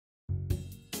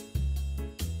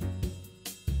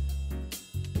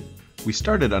We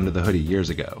started Under the Hoodie years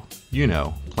ago, you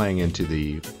know, playing into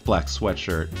the black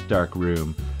sweatshirt, dark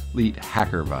room, elite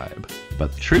hacker vibe.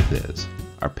 But the truth is,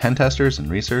 our pen testers and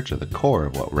research are the core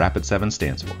of what RAPID7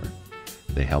 stands for.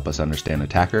 They help us understand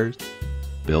attackers,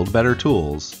 build better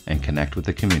tools, and connect with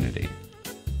the community.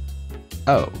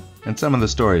 Oh, and some of the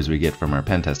stories we get from our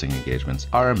pen testing engagements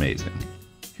are amazing.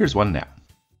 Here's one now.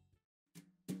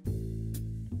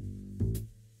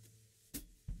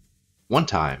 One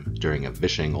time, during a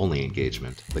phishing-only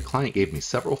engagement, the client gave me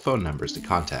several phone numbers to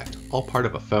contact, all part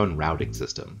of a phone routing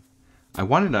system. I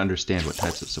wanted to understand what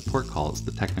types of support calls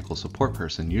the technical support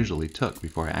person usually took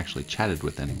before I actually chatted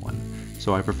with anyone,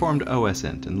 so I performed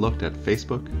OSINT and looked at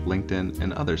Facebook, LinkedIn,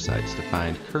 and other sites to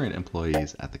find current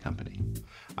employees at the company.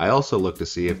 I also looked to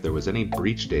see if there was any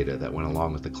breach data that went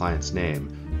along with the client's name,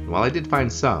 and while I did find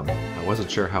some, I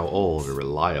wasn't sure how old or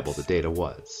reliable the data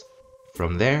was.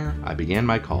 From there, I began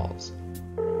my calls.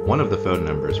 One of the phone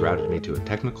numbers routed me to a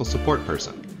technical support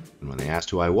person, and when they asked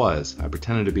who I was, I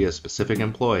pretended to be a specific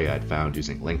employee I'd found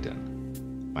using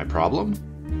LinkedIn. My problem?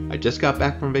 I just got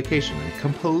back from vacation and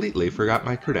completely forgot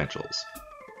my credentials.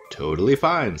 Totally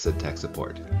fine, said tech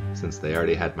support. Since they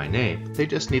already had my name, they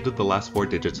just needed the last 4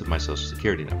 digits of my social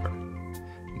security number.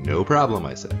 No problem,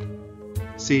 I said.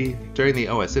 See, during the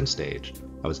OSINT stage,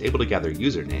 I was able to gather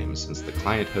usernames since the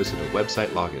client hosted a website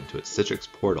login to its Citrix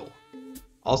portal.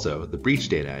 Also, the breach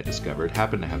data I discovered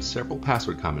happened to have several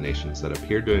password combinations that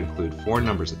appeared to include 4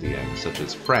 numbers at the end, such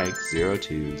as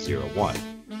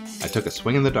Frank0201. I took a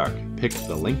swing in the dark, picked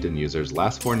the LinkedIn user's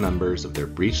last 4 numbers of their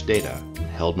breach data, and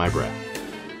held my breath.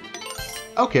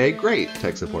 Okay, great,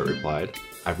 tech support replied.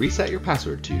 I've reset your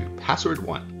password to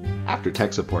password1. After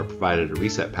tech support provided a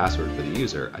reset password for the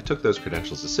user, I took those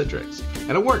credentials to Citrix,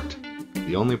 and it worked.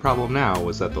 The only problem now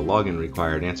was that the login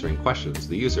required answering questions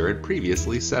the user had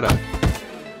previously set up.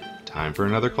 Time for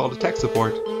another call to tech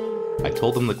support. I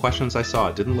told them the questions I saw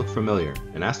didn't look familiar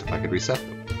and asked if I could reset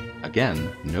them.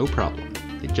 Again, no problem.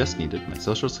 They just needed my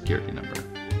social security number.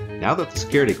 Now that the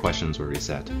security questions were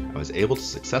reset, I was able to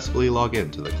successfully log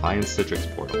into the client's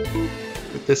Citrix portal.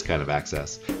 With this kind of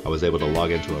access, I was able to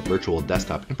log into a virtual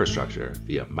desktop infrastructure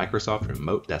via Microsoft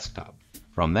Remote Desktop.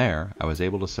 From there, I was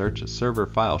able to search a server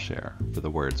file share for the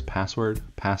words password,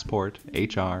 passport,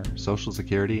 HR, social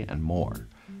security, and more.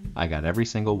 I got every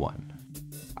single one.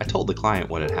 I told the client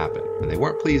what had happened, and they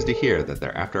weren't pleased to hear that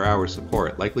their after-hours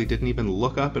support likely didn't even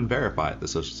look up and verify the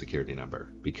social security number,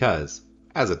 because,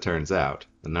 as it turns out,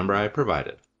 the number I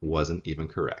provided wasn't even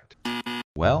correct.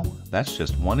 Well, that's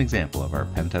just one example of our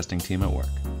pen testing team at work.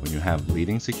 When you have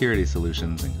leading security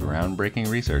solutions and groundbreaking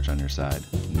research on your side,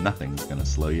 nothing's going to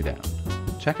slow you down.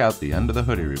 Check out the Under the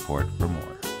Hoodie report for more.